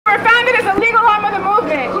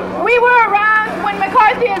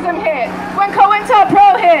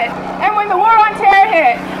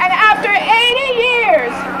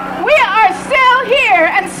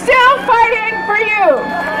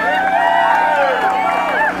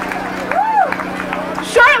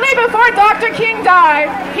before Dr. King died,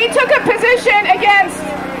 he took a position against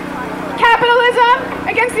capitalism,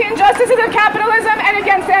 against the injustices of capitalism, and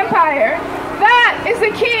against empire. That is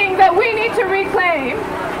the king that we need to reclaim.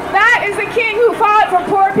 That is the king who fought for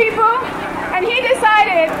poor people, and he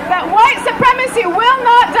decided that white supremacy will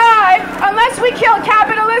not die unless we kill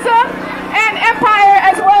capitalism and empire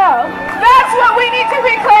as well. That's what we need to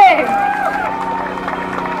reclaim.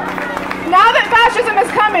 Now that fascism is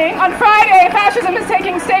coming, on Friday, fascism is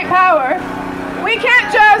taking state power. We can't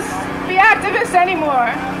just be activists anymore.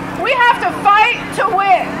 We have to fight to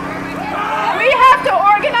win. We have to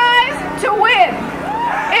organize to win.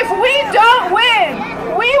 If we don't win,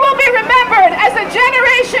 we will be remembered as a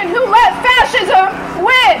generation who let fascism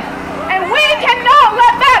win. And we cannot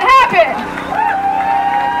let that happen.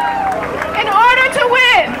 In order to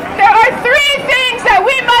win, there are 3 things that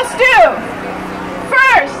we must do.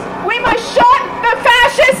 First, we must shut the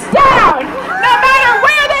fascists down, no matter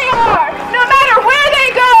where they are, no matter where they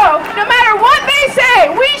go, no matter what they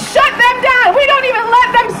say. We shut them down. We don't even let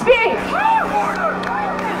them speak.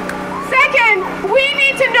 Second, we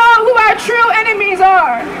need to know who our true enemies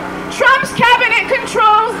are. Trump's cabinet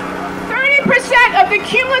controls 30% of the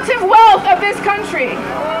cumulative wealth of this country.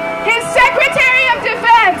 His Secretary of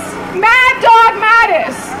Defense, Mad Dog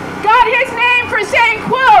Mattis, got his name for saying,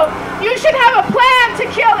 quote, "You should have a plan to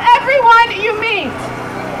kill everyone you meet."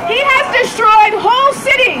 He has destroyed whole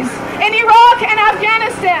cities in Iraq and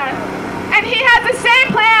Afghanistan, and he has the same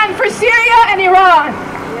plan for Syria and Iran.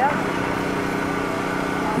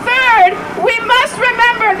 Third, we must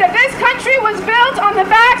remember that this country was built on the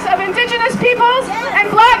backs of indigenous peoples and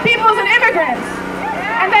black peoples and immigrants,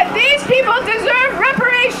 and that these people deserve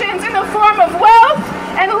reparations in the form of wealth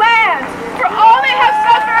and land for all they have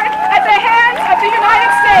suffered at the hands of the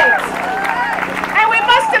United States. And we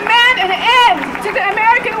must demand an end to the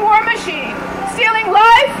American war machine, stealing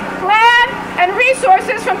life, land, and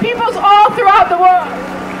resources from peoples all throughout the world.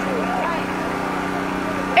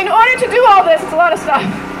 In order to do all this, it's a lot of stuff.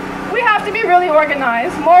 We have to be really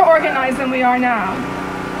organized, more organized than we are now.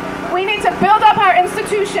 We need to build up our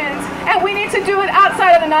institutions, and we need to do it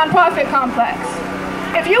outside of the nonprofit complex.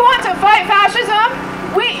 If you want to fight fascism,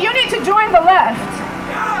 you need to join the left.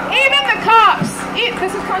 Even the cops,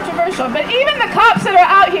 this is controversial, but even the cops that are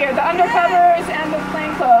out here, the undercovers and the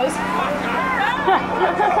plainclothes,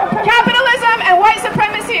 capitalism and white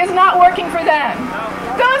supremacy is not working for them.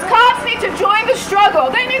 Those cops need to join the struggle.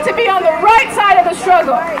 They need to be on the right side of the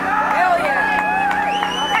struggle.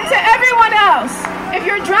 And to everyone else, if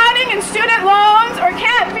you're drowning in student loans or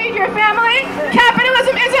can't feed your family,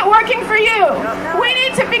 capitalism isn't working for you. We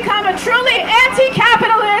need to become a truly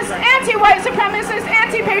anti-capitalist, anti-white supremacist,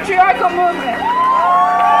 anti-patriarchal movement.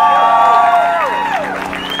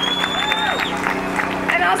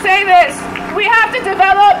 And I'll say this, we have to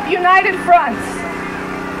develop united fronts,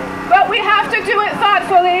 but we have to do it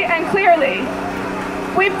thoughtfully and clearly.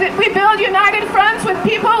 We build united fronts with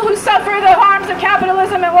people who suffer the harms of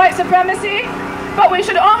capitalism and white supremacy, but we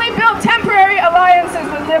should only build temporary alliances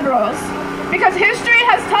with liberals, because history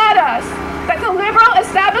has taught us that the liberal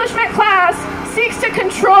establishment class seeks to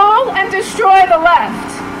control and destroy the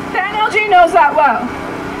left. The NLG knows that well.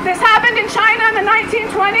 This happened in China in the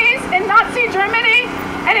 1920s, in Nazi Germany,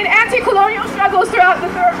 and in anti-colonial struggles throughout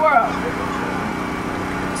the Third World.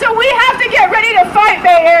 So we have to get ready to fight,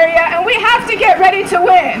 Bay Area, and we have to get ready to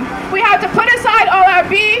win. We have to put aside all our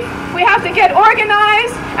beef, we have to get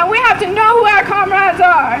organized, and we have to know who our comrades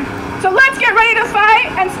are. So let's get ready to fight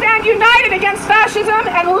and stand united against fascism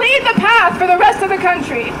and lead the path for the rest of the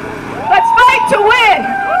country.